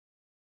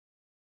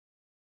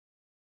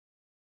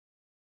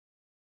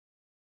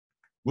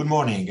Good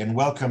morning and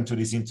welcome to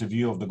this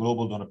interview of the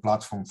Global Donor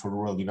Platform for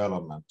Rural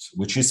Development,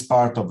 which is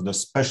part of the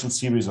special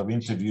series of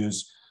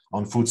interviews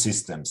on food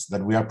systems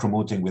that we are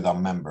promoting with our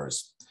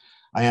members.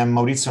 I am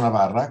Maurizio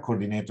Navarra,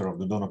 coordinator of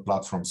the Donor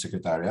Platform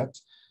Secretariat.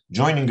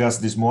 Joining us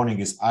this morning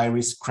is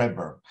Iris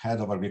Krebber,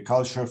 Head of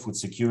Agriculture, Food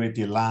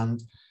Security,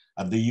 Land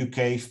at the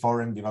UK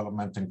Foreign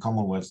Development and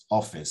Commonwealth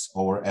Office,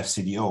 or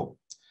FCDO.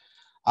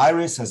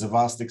 Iris has a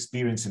vast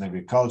experience in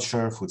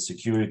agriculture, food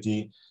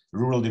security,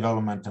 rural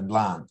development and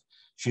land.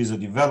 She is a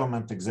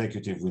development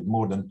executive with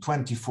more than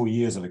 24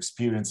 years of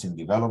experience in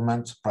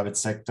development, private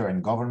sector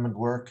and government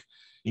work,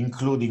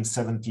 including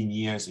 17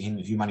 years in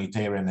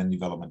humanitarian and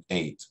development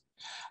aid.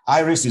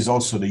 Iris is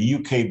also the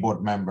UK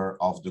board member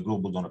of the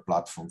Global Donor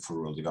Platform for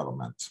Rural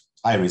Development.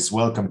 Iris,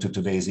 welcome to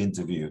today's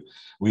interview.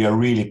 We are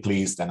really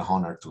pleased and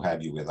honored to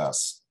have you with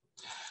us.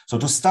 So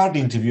to start the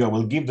interview, I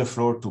will give the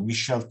floor to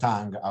Michelle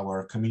Tang,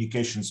 our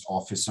communications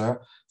officer,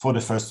 for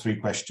the first three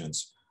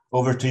questions.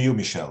 Over to you,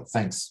 Michelle.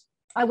 Thanks.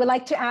 I would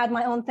like to add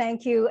my own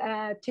thank you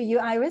to you,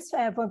 Iris,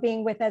 for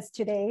being with us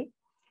today.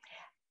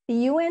 The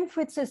UN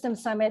Food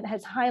Systems Summit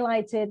has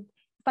highlighted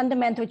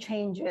fundamental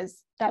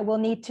changes that will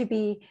need to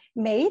be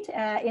made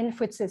in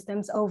food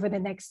systems over the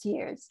next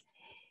years.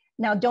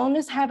 Now,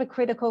 donors have a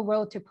critical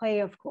role to play,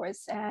 of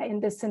course, in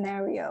this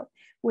scenario,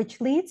 which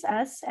leads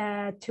us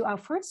to our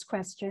first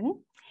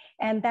question,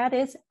 and that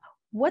is,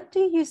 what do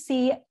you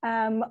see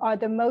are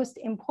the most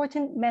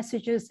important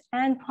messages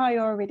and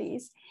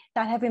priorities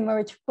that have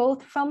emerged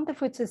both from the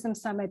Food Systems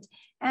Summit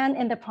and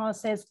in the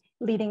process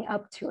leading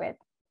up to it?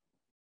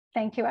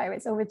 Thank you,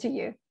 Iris. Over to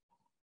you.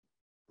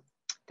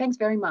 Thanks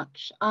very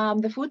much.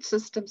 The Food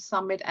Systems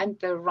Summit and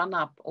the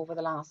run-up over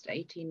the last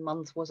 18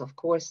 months was, of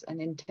course,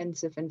 an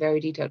intensive and very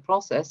detailed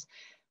process,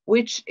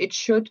 which it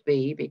should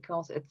be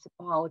because it's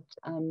about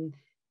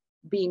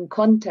being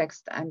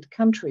context and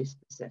country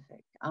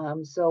specific.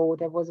 So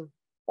there was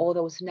all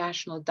those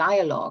national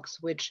dialogues,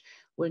 which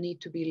will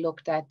need to be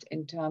looked at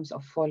in terms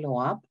of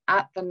follow-up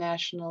at the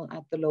national,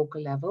 at the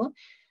local level.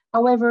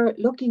 However,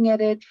 looking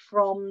at it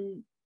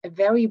from a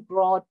very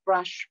broad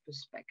brush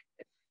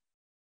perspective,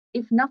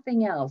 if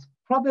nothing else,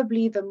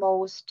 probably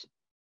the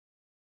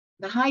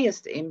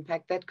highest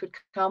impact that could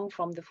come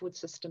from the Food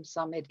Systems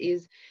Summit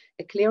is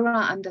a clearer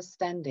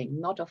understanding,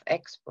 not of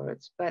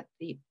experts, but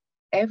the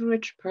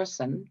average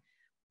person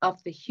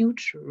of the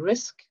huge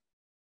risk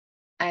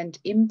and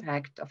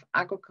impact of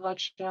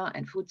agriculture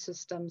and food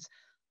systems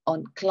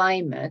on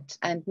climate,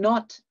 and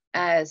not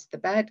as the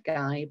bad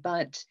guy,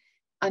 but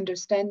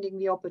understanding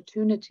the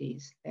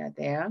opportunities that are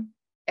there,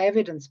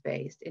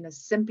 evidence-based, in a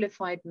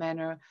simplified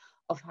manner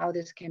of how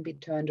this can be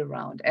turned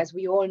around. As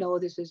we all know,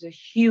 this is a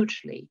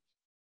hugely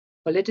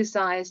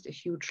politicized, a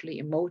hugely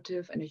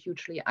emotive, and a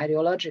hugely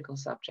ideological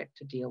subject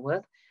to deal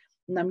with.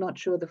 And I'm not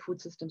sure the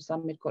Food Systems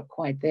Summit got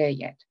quite there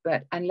yet,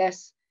 but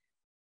unless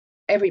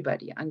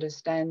everybody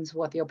understands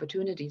what the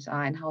opportunities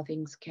are and how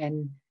things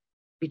can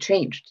be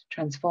changed,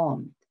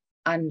 transformed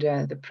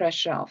under the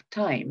pressure of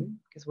time,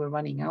 because we're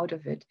running out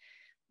of it,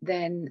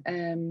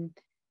 then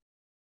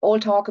all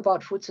talk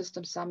about Food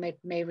Systems Summit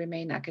may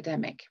remain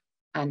academic,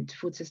 and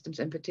food systems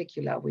in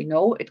particular. We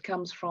know it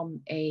comes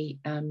from a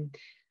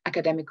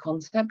academic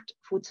concept,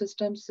 food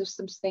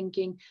systems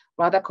thinking,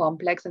 rather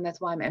complex, and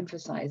that's why I'm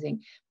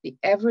emphasizing the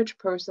average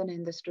person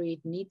in the street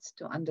needs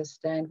to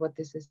understand what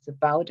this is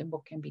about and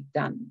what can be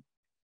done,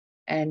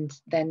 and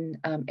then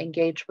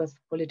engage with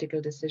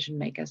political decision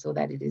makers so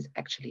that it is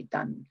actually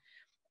done,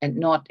 and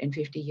not in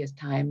 50 years'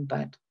 time,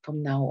 but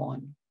from now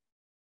on.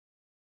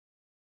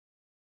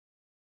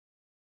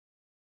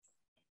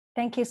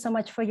 Thank you so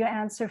much for your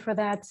answer for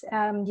that.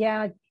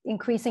 Yeah,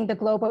 increasing the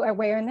global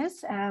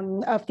awareness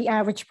of the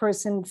average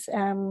person's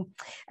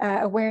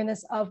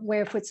awareness of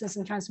where food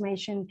system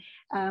transformation,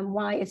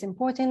 why it's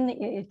important.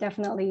 It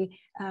definitely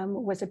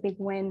was a big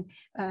win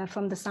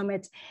from the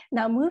summit.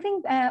 Now,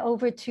 moving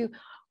over to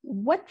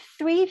what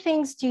three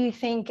things do you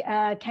think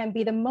can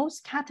be the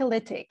most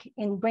catalytic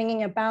in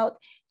bringing about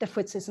the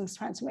food systems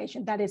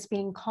transformation that is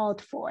being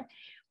called for?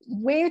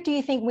 Where do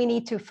you think we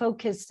need to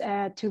focus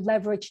to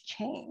leverage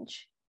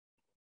change?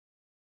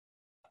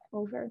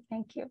 Over,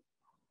 thank you.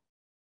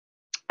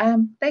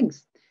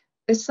 Thanks.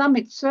 The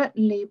summit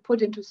certainly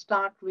put into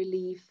stark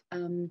relief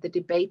the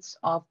debates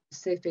of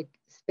specific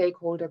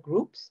stakeholder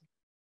groups.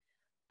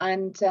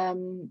 And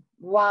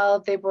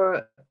while they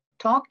were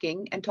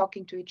talking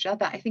to each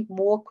other, I think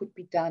more could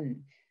be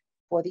done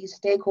for these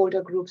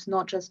stakeholder groups,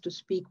 not just to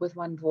speak with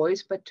one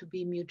voice, but to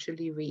be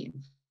mutually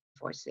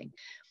reinforcing.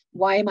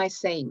 Why am I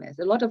saying this?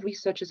 A lot of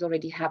research is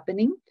already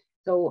happening.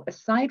 So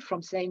aside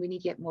from saying we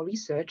need yet more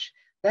research,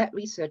 that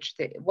research,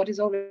 what is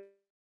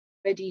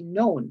already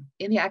known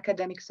in the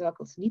academic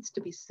circles, needs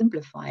to be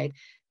simplified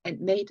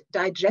and made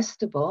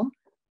digestible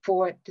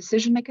for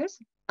decision makers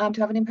to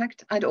have an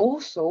impact, and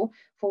also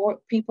for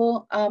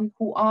people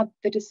who are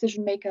the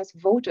decision makers,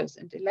 voters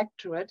and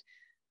electorate,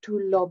 to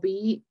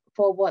lobby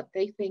for what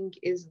they think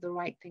is the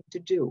right thing to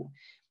do.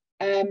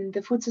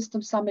 The Food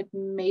Systems Summit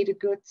made a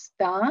good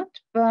start,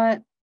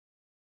 but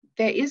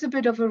there is a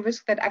bit of a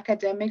risk that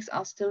academics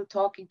are still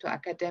talking to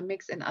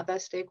academics and other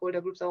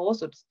stakeholder groups are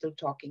also still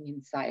talking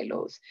in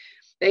silos.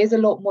 There is a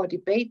lot more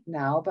debate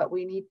now, but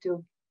we need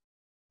to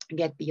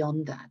get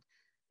beyond that.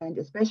 And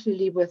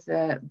especially with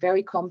a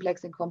very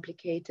complex and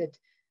complicated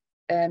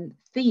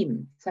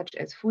theme, such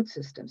as food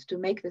systems, to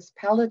make this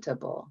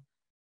palatable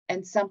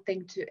and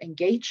something to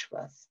engage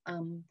with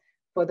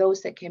for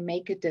those that can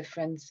make a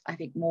difference, I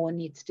think more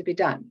needs to be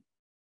done.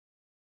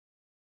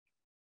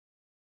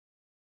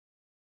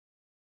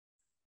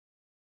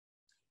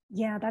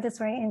 Yeah, that is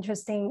very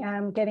interesting.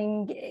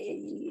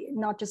 Getting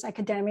not just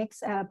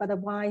academics, but a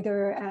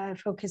wider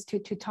focus to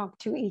talk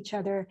to each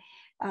other.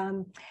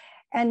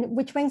 And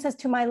which brings us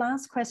to my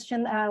last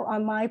question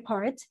on my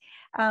part.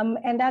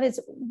 And that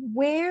is,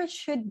 where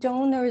should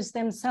donors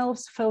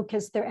themselves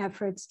focus their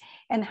efforts?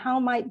 And how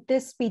might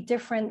this be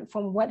different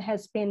from what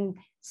has been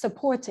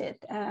supported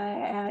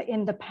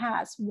in the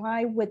past?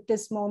 Why would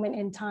this moment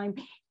in time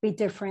be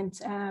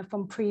different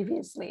from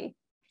previously?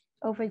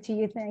 Over to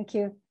you, thank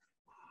you.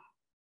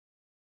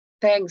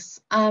 Thanks.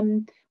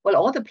 Well,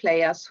 all the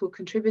players who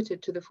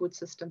contributed to the Food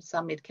Systems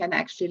Summit can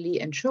actually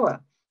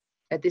ensure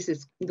that this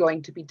is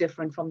going to be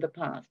different from the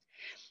past.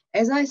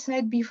 As I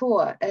said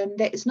before,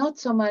 there is not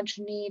so much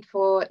need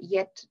for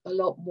yet a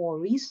lot more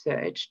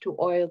research to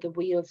oil the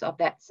wheels of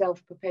that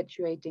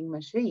self-perpetuating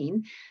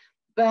machine,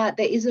 but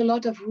there is a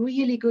lot of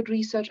really good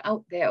research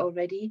out there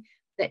already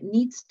that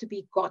needs to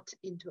be got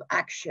into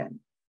action,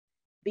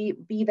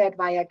 be that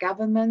via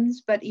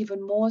governments, but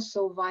even more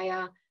so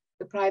via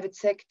the private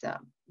sector.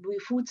 We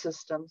food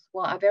systems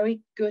are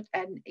very good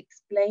at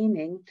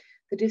explaining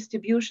the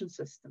distribution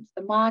systems,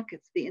 the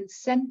markets, the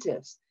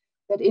incentives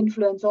that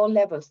influence all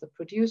levels, the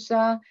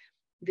producer,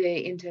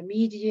 the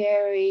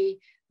intermediary,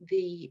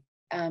 the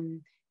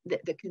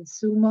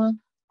consumer,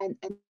 and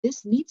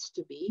this needs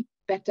to be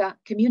better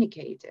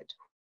communicated.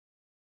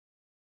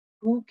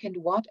 Who can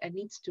do what and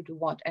needs to do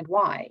what and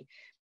why.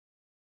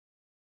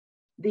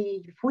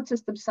 The Food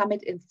Systems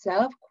Summit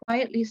itself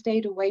quietly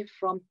stayed away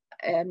from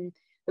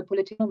the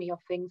political economy of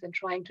things and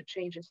trying to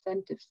change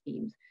incentive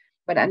schemes.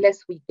 But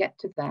unless we get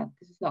to that,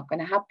 this is not going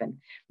to happen.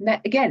 And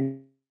that,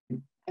 again,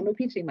 I'm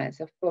repeating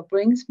myself, but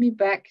brings me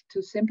back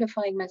to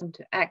simplifying myself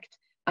to act,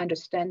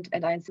 understand,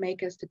 and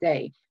makers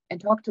today, and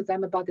talk to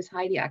them about this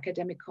highly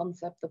academic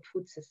concept of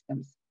food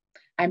systems.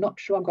 I'm not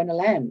sure I'm going to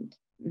land.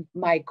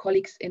 My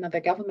colleagues in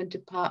other government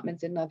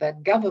departments, in other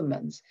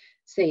governments,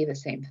 say the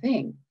same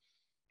thing,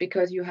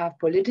 because you have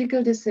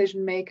political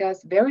decision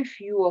makers, very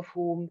few of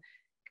whom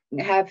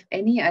have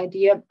any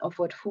idea of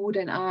what food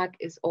and ag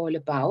is all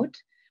about.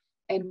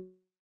 And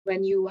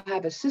when you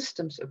have a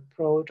systems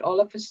approach,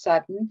 all of a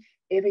sudden,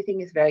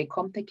 everything is very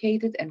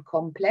complicated and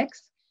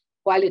complex.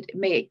 While it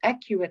may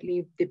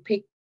accurately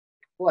depict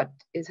what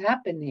is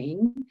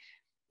happening,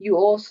 you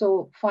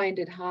also find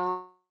it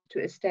hard to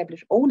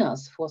establish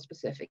owners for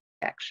specific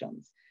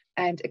actions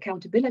and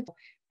accountability.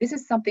 This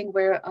is something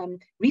where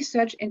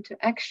research into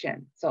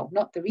action, so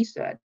not the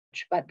research,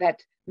 but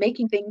that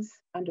making things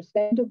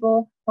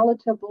understandable,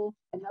 palatable,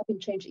 and helping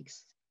change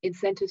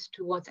incentives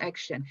towards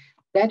action.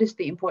 That is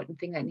the important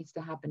thing that needs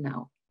to happen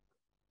now.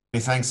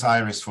 Thanks,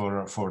 Iris,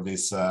 for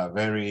this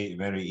very,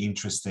 very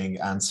interesting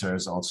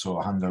answers, also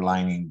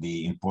underlining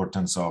the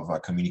importance of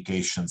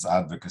communications,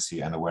 advocacy,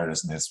 and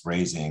awareness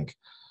raising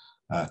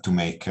to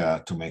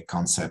make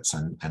concepts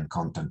and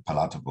content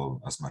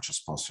palatable as much as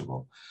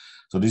possible.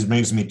 So this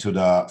brings me to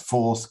the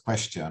fourth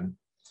question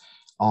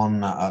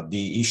on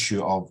the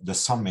issue of the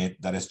summit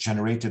that has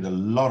generated a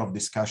lot of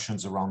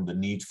discussions around the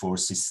need for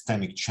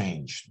systemic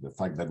change, the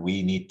fact that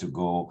we need to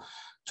go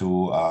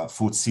to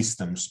food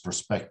systems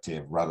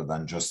perspective rather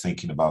than just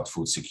thinking about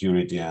food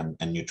security and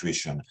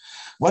nutrition.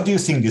 What do you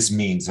think this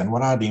means, and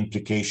what are the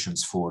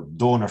implications for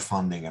donor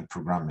funding and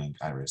programming?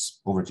 Iris,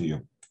 over to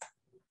you.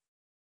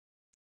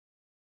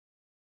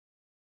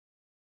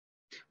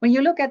 When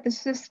you look at the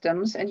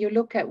systems and you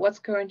look at what's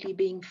currently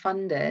being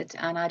funded,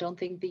 and I don't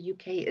think the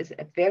UK is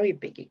a very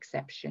big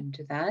exception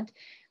to that,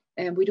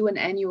 and we do an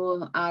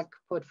annual ARC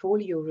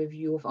portfolio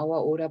review of our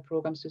ODA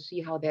programs to see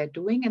how they're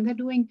doing, and they're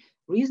doing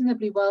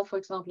reasonably well, for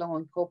example,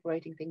 on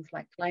incorporating things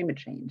like climate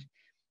change.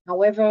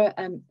 However,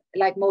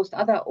 like most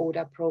other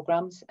ODA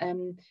programs,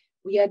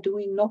 we are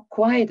doing not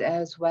quite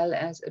as well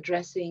as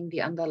addressing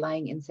the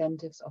underlying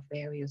incentives of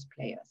various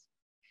players.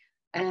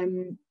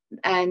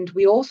 And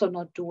we're also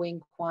not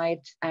doing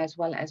quite as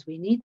well as we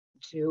need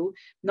to,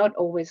 not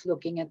always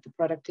looking at the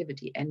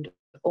productivity end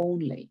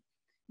only,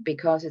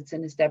 because it's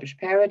an established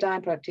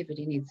paradigm.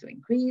 Productivity needs to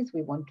increase.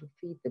 We want to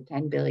feed the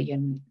 10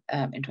 billion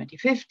in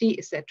 2050,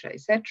 et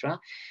cetera,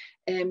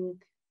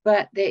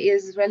 but there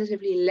is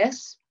relatively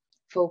less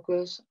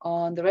focus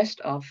on the rest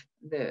of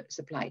the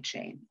supply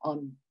chain,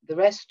 on the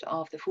rest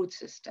of the food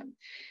system.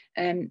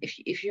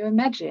 If you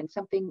imagine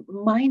something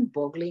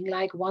mind-boggling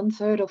like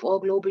 1/3 of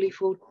all globally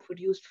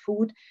produced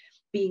food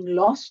being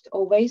lost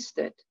or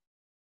wasted,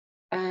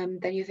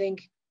 then you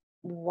think,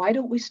 why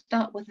don't we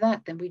start with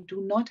that? Then we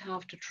do not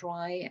have to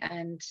try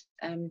and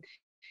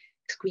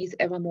squeeze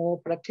ever more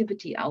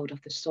productivity out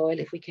of the soil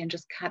if we can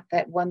just cut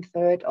that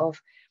 1/3 of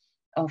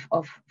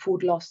of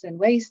food lost and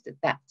wasted.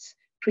 That's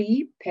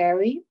pre,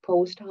 peri,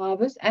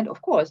 post-harvest, and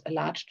of course, a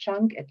large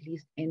chunk, at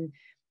least in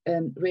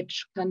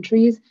rich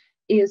countries,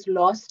 is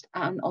lost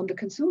on the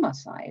consumer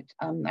side.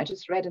 I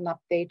just read an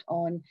update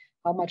on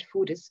how much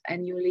food is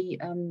annually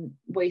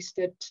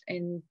wasted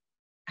in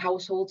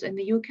households in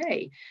the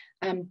UK.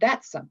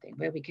 That's something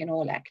where we can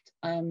all act.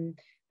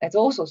 That's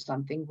also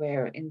something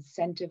where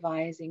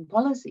incentivizing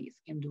policies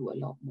can do a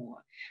lot more.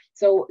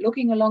 So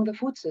looking along the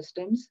food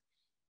systems,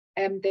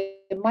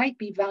 there might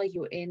be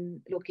value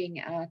in looking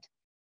at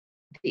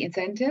the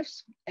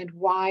incentives and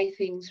why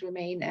things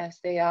remain as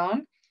they are,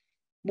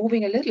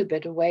 moving a little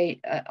bit away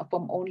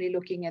from only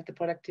looking at the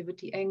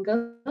productivity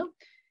angle,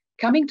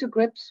 coming to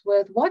grips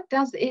with what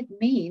does it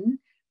mean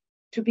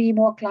to be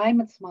more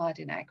climate smart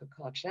in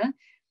agriculture.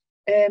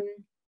 And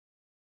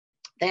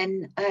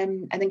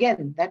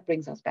again, that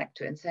brings us back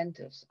to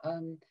incentives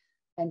and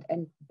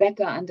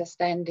better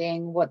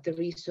understanding what the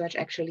research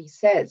actually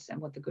says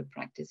and what the good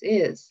practice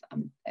is,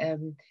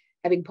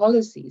 having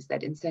policies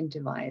that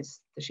incentivize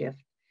the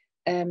shift.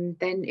 Then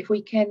if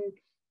we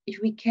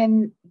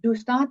can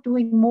start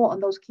doing more on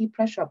those key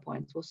pressure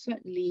points, we'll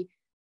certainly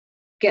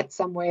get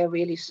somewhere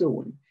really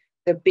soon.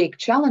 The big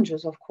challenge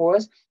is, of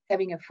course,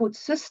 having a food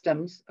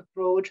systems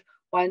approach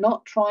while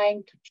not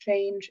trying to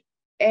change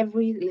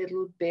every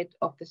little bit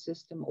of the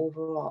system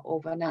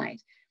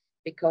overnight,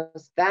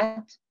 because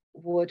that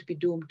would be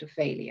doomed to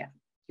failure.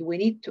 We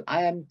need to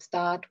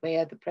start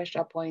where the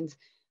pressure points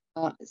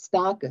are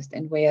starkest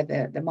and where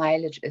the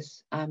mileage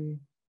is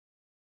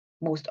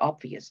most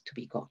obvious to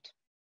be got.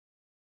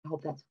 I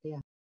hope that's clear.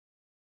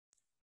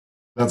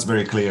 That's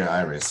very clear,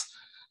 Iris.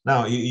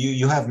 Now,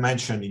 you have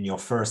mentioned in your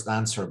first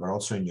answer, but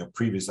also in your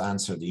previous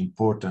answer, the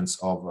importance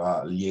of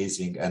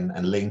liaising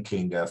and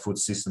linking food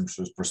systems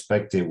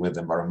perspective with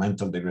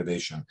environmental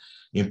degradation,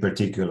 in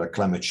particular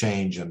climate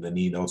change, and the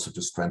need also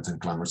to strengthen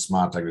climate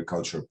smart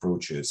agriculture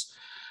approaches.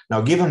 Now,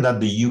 given that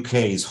the UK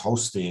is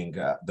hosting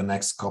the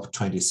next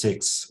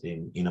COP26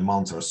 in a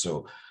month or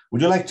so,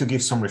 would you like to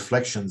give some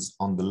reflections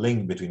on the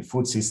link between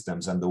food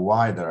systems and the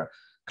wider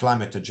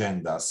climate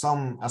agenda?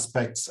 Some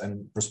aspects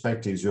and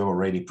perspectives you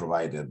already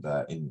provided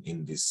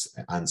in these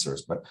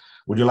answers, but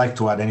would you like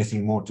to add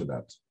anything more to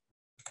that?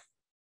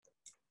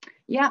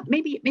 Yeah,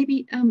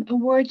 maybe a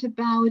word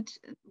about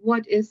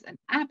what is an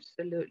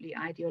absolutely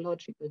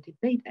ideological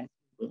debate, as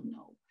you will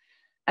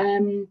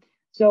know.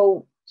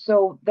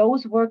 So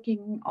those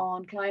working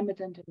on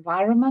climate and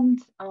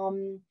environment,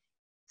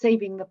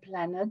 saving the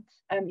planet,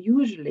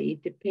 usually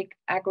depict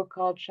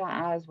agriculture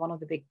as one of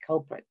the big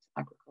culprits,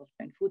 agriculture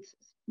and food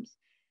systems.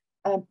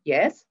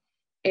 Yes,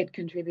 it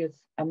contributes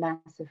a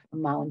massive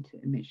amount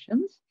to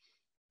emissions.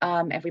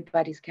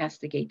 Everybody's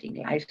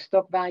castigating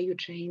livestock value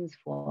chains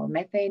for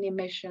methane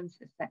emissions,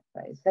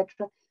 etc.,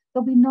 etc.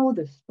 So we know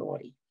the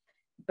story,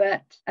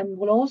 but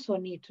we'll also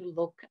need to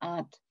look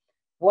at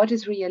what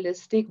is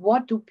realistic,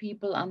 what do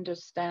people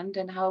understand,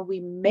 and how we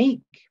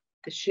make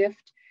the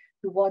shift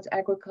towards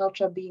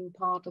agriculture being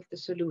part of the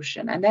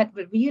solution. And that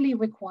really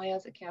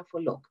requires a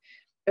careful look.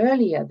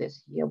 Earlier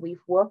this year,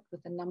 we've worked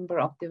with a number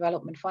of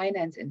development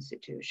finance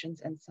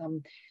institutions and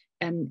some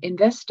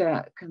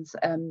investor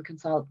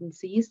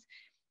consultancies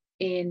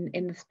in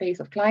the space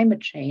of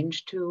climate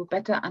change to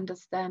better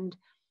understand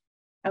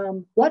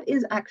what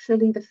is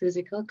actually the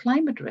physical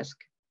climate risk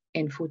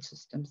in food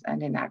systems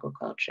and in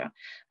agriculture.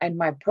 And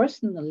my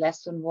personal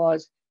lesson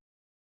was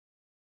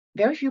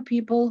very few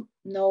people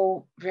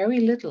know very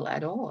little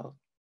at all.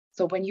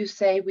 So when you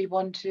say we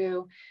want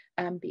to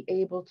be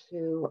able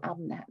to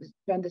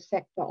turn the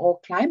sector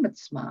all climate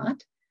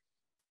smart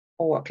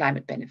or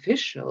climate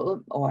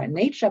beneficial or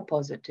nature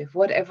positive,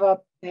 whatever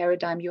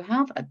paradigm you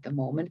have at the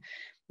moment,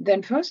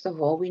 then first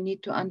of all, we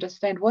need to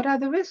understand what are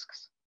the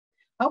risks.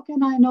 How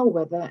can I know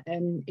whether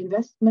an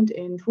investment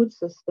in food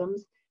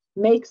systems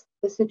makes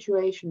the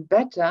situation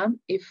better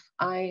if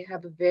I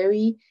have a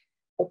very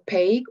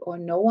opaque or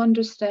no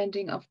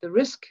understanding of the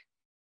risk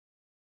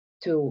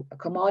to a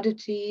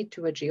commodity,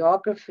 to a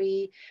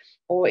geography,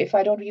 or if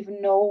I don't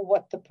even know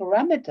what the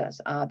parameters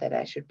are that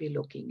I should be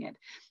looking at.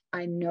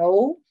 I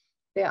know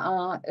there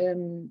are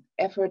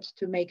efforts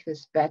to make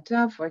this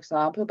better, for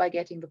example, by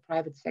getting the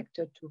private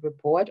sector to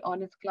report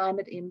on its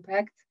climate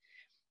impacts.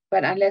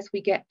 But unless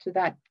we get to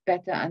that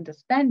better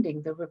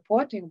understanding, the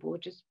reporting will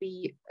just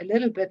be a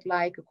little bit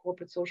like a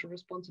corporate social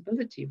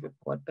responsibility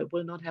report, but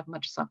will not have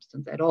much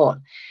substance at all.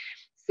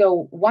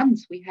 So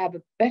once we have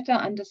a better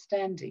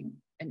understanding,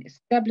 an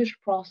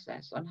established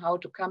process on how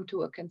to come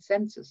to a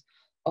consensus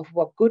of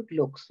what good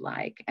looks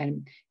like,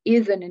 and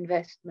is an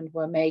investment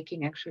we're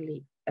making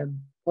actually a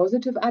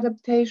positive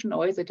adaptation,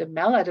 or is it a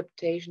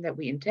maladaptation that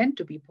we intend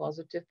to be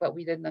positive, but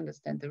we didn't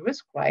understand the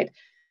risk right?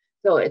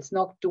 So it's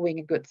not doing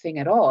a good thing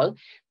at all.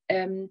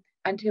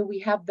 Until we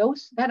have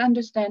that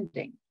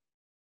understanding.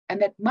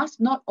 And that must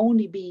not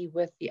only be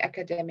with the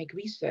academic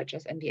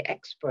researchers and the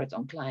experts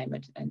on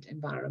climate and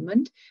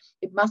environment,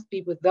 it must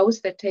be with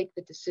those that take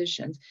the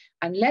decisions.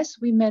 Unless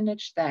we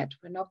manage that,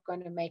 we're not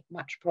going to make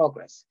much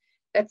progress.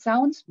 That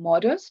sounds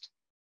modest,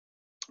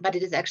 but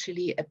it is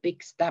actually a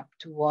big step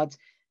towards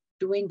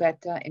doing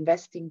better,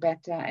 investing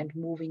better, and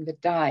moving the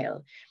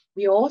dial.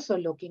 We are also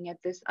looking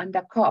at this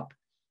under COP,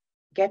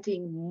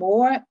 getting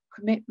more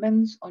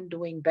commitments on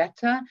doing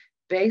better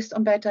based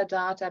on better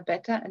data,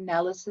 better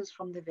analysis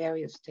from the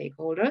various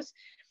stakeholders.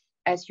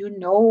 As you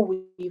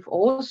know, we've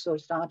also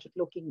started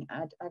looking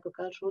at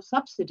agricultural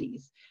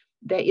subsidies.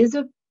 There is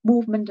a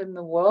movement in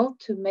the world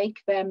to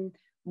make them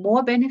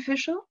more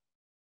beneficial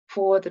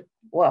for the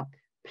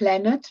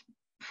planet,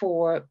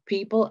 for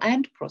people,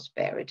 and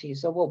prosperity.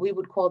 So what we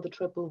would call the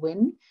triple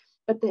win,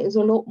 but there is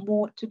a lot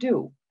more to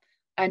do.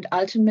 And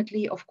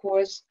ultimately, of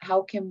course,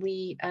 how can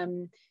we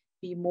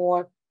be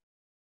more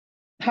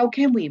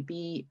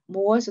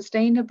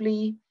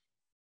sustainably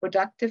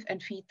productive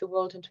and feed the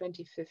world in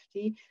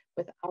 2050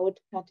 without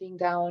cutting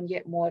down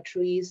yet more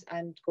trees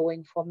and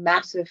going for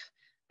massive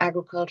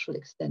agricultural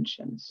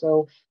extension?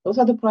 So those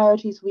are the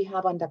priorities we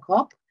have under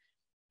COP.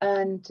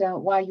 And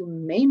while you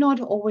may not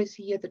always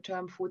hear the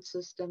term food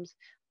systems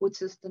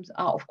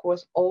are, of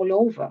course, all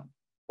over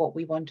what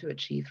we want to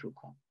achieve through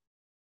COP.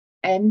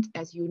 And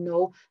as you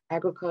know,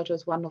 agriculture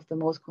is one of the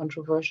most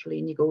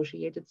controversially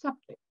negotiated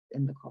subjects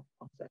in the COP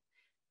process.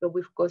 So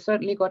we've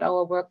certainly got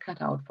our work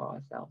cut out for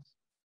ourselves.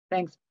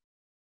 Thanks.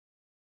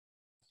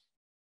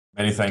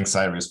 Many thanks,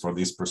 Iris, for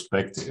these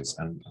perspectives.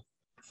 And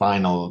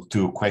final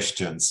two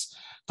questions,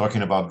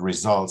 talking about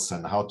results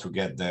and how to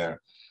get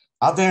there.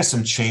 Are there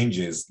some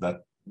changes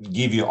that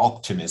give you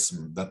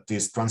optimism that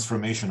this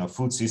transformation of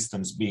food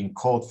systems being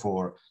called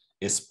for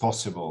is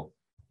possible?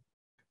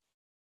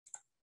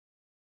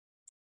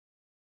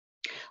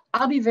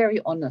 I'll be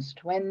very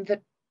honest. When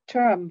the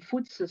term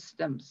food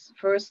systems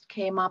first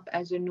came up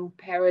as a new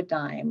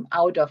paradigm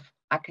out of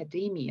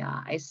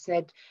academia, I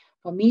said,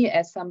 for me,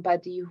 as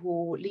somebody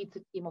who leads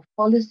a team of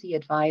policy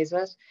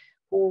advisors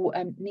who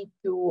need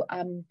to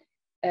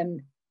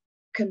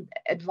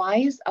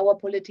advise our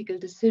political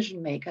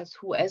decision makers,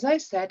 who, as I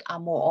said, are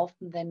more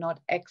often than not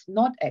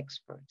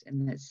experts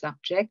in this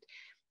subject,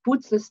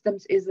 food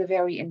systems is a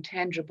very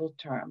intangible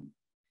term.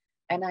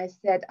 And I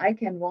said, I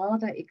can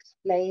rather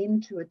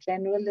explain to a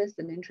generalist,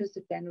 an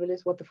interested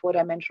generalist, what the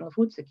four-dimensional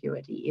food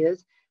security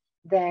is,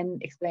 than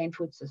explain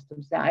food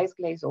systems. Their eyes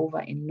glaze over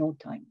in no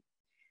time.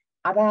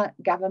 Other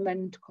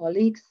government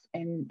colleagues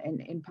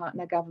in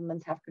partner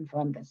governments have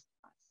confirmed this.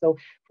 So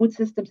food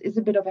systems is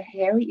a bit of a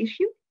hairy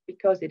issue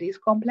because it is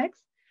complex.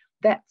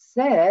 That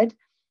said,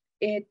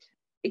 it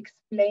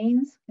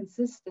explains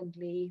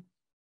consistently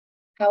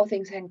how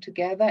things hang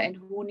together and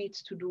who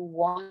needs to do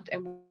what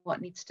and what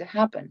needs to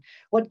happen.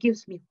 What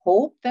gives me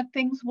hope that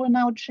things will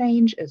now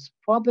change is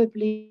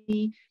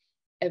probably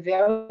a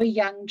very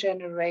young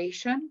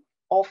generation,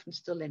 often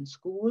still in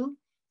school,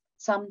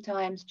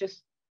 sometimes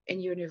just in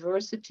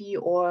university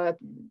or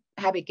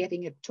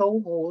getting a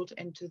toehold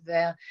into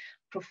their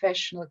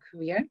professional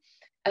career.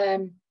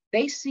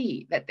 They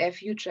see that their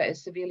future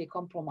is severely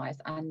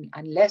compromised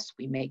unless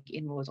we make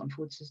inroads on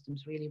food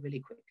systems really, really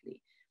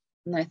quickly.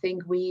 And I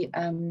think we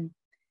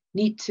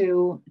need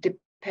to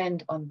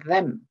depend on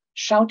them,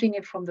 shouting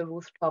it from the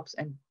rooftops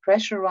and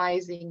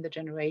pressurizing the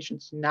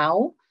generations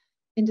now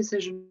in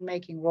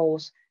decision-making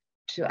roles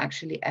to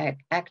actually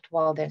act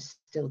while there's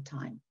still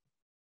time.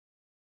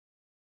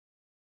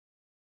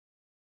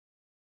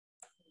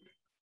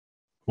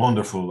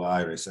 Wonderful,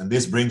 Iris. And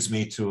this brings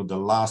me to the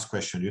last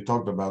question. You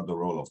talked about the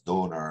role of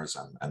donors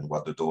and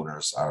what the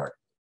donors are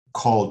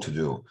called to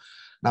do.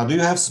 Now, do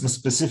you have some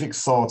specific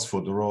thoughts for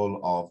the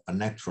role of a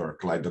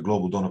network like the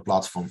Global Donor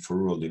Platform for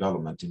Rural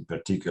Development in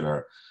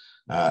particular,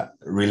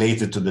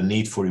 related to the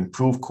need for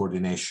improved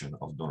coordination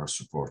of donor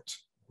support?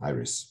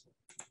 Iris.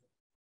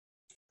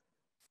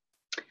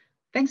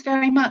 Thanks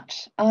very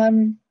much.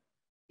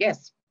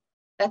 Yes,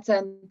 that's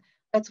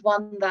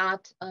one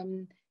that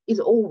is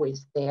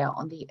always there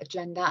on the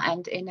agenda,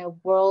 and in a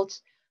world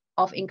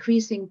of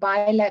increasing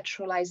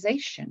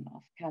bilateralization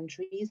of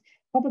countries,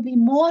 probably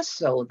more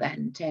so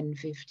than 10,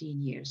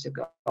 15 years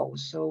ago.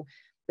 So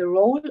the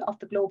role of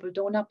the Global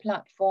Donor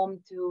Platform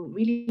to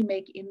really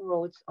make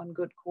inroads on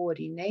good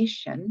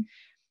coordination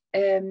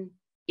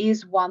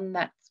is one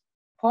that's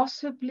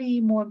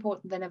possibly more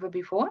important than ever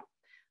before.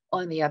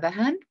 On the other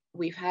hand,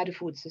 we've had a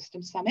food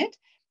system summit.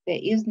 There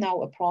is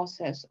now a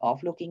process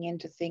of looking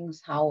into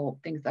things, how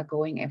things are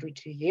going every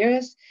 2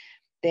 years.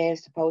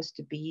 There's supposed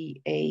to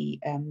be a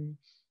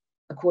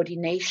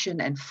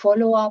coordination and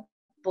follow-up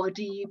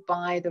body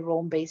by the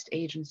Rome-based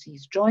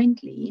agencies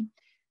jointly.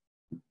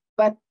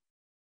 But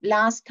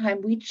last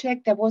time we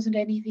checked, there wasn't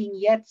anything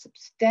yet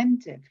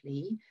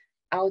substantively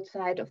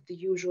outside of the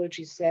usual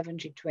G7,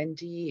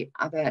 G20,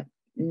 other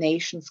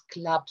nations,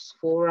 clubs,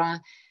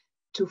 fora,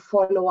 to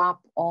follow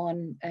up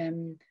on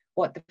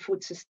what the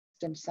Food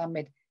System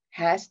Summit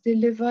has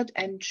delivered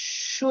and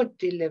should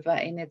deliver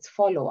in its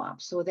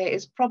follow-up. So there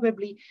is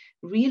probably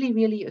really,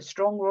 really a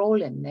strong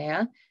role in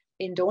there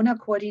in donor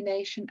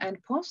coordination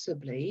and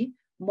possibly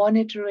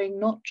monitoring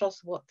not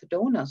just what the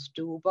donors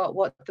do, but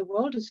what the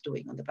world is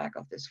doing on the back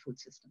of this Food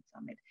System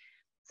Summit.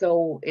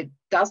 So it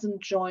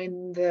doesn't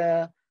join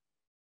the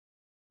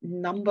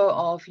number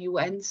of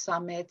UN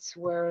summits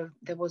where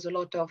there was a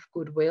lot of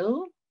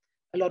goodwill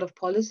a lot of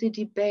policy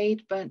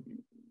debate, but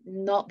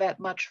not that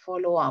much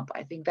follow-up.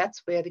 I think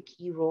that's where the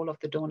key role of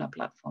the donor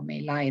platform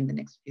may lie in the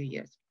next few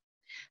years,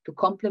 to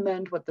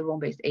complement what the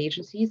Rome-based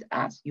agencies,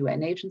 as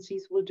UN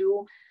agencies, will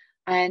do,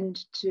 and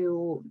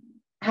to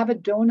have a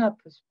donor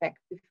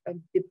perspective, a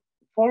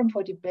forum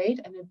for debate,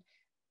 and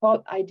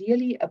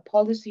ideally a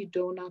policy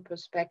donor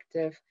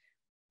perspective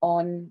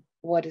on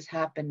what is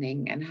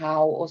happening and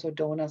how also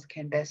donors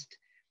can best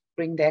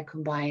bring their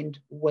combined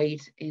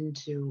weight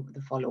into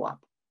the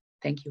follow-up.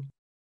 Thank you.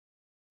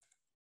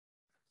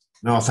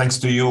 No, thanks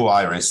to you,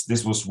 Iris.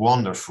 This was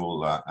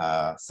wonderful.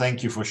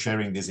 Thank you for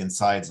sharing these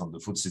insights on the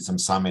Food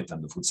Systems Summit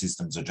and the food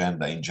systems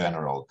agenda in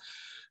general.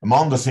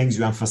 Among the things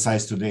you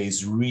emphasized today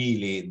is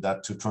really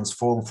that to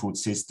transform food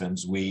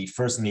systems, we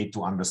first need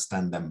to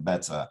understand them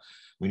better.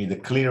 We need a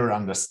clearer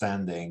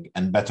understanding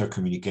and better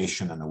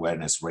communication and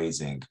awareness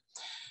raising.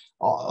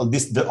 All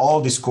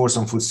discourse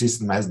on food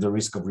system has the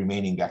risk of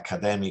remaining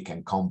academic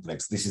and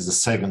complex. This is the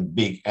second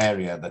big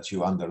area that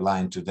you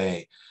underlined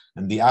today.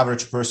 And the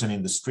average person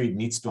in the street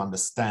needs to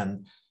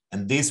understand,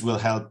 and this will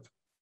help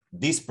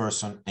this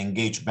person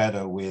engage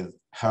better with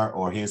her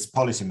or his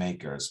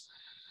policymakers.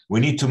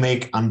 We need to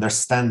make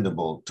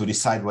understandable, to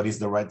decide what is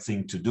the right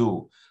thing to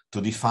do,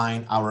 to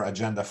define our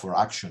agenda for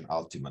action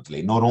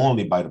ultimately, not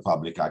only by the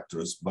public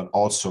actors, but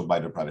also by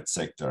the private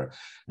sector.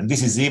 And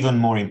this is even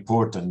more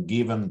important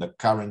given the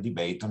current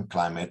debate on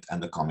climate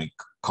and the coming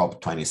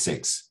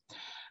COP26.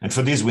 And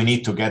for this, we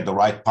need to get the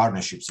right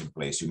partnerships in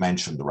place. You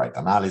mentioned the right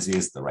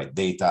analysis, the right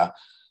data,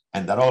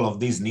 and that all of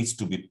this needs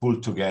to be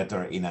pulled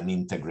together in an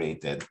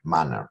integrated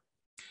manner.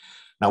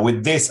 Now,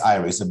 with this,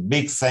 Iris, a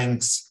big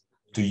thanks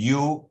to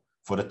you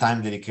for the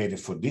time dedicated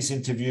for this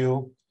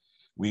interview.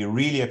 We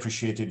really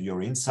appreciated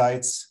your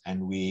insights,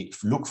 and we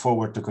look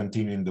forward to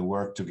continuing the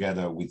work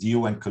together with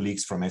you and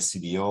colleagues from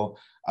SCDO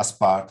as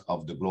part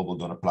of the Global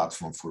Donor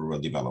Platform for Rural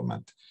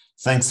Development.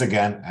 Thanks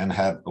again, and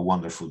have a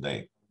wonderful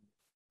day.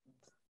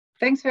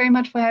 Thanks very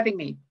much for having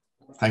me.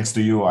 Thanks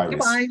to you, Iris.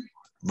 Goodbye.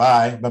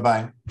 Bye.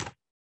 Bye-bye.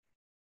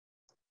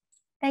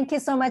 Thank you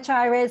so much,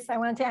 Iris. I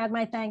want to add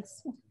my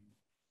thanks.